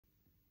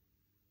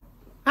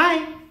Hi,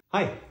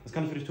 Hi, was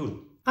kann ich für dich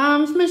tun?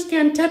 ich möchte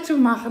gerne ein Tattoo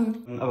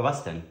machen. Aber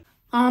was denn?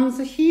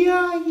 So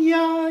hier,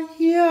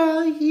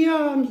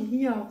 hier und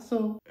hier,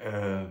 so.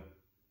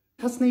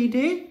 Hast du eine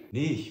Idee?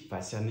 Nee, ich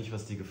weiß ja nicht,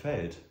 was dir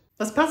gefällt.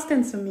 Was passt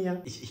denn zu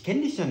mir? Ich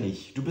kenne dich ja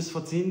nicht. Du bist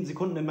vor 10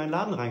 Sekunden in meinen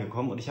Laden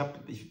reingekommen und ich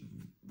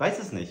weiß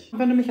es nicht.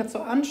 Wenn du mich jetzt so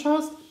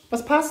anschaust,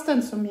 was passt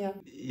denn zu mir?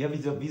 Ja,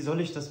 wie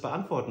soll ich das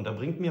beantworten? Da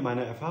bringt mir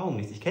meine Erfahrung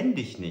nichts. Ich kenne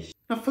dich nicht.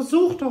 Na,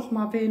 versuch doch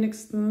mal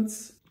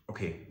wenigstens.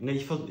 Okay, nee,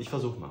 ich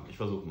versuch mal.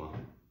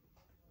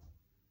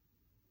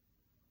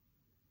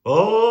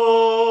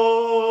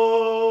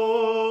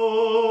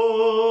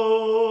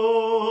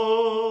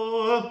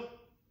 Oh!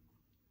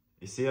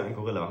 Ich sehe einen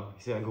Gorilla.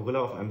 Ich sehe einen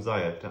Gorilla auf einem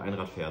Seil, der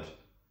Einrad fährt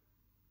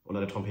und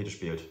eine Trompete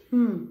spielt.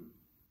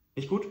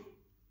 Nicht gut?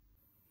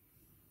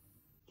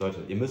 Leute,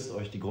 ihr müsst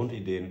euch die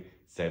Grundideen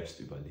selbst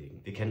überlegen.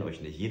 Wir kennen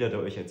euch nicht. Jeder, der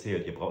euch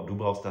erzählt, du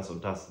brauchst das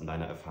und das, in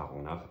deiner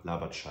Erfahrung nach,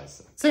 labert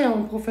Scheiße. Sehr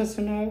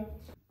unprofessionell.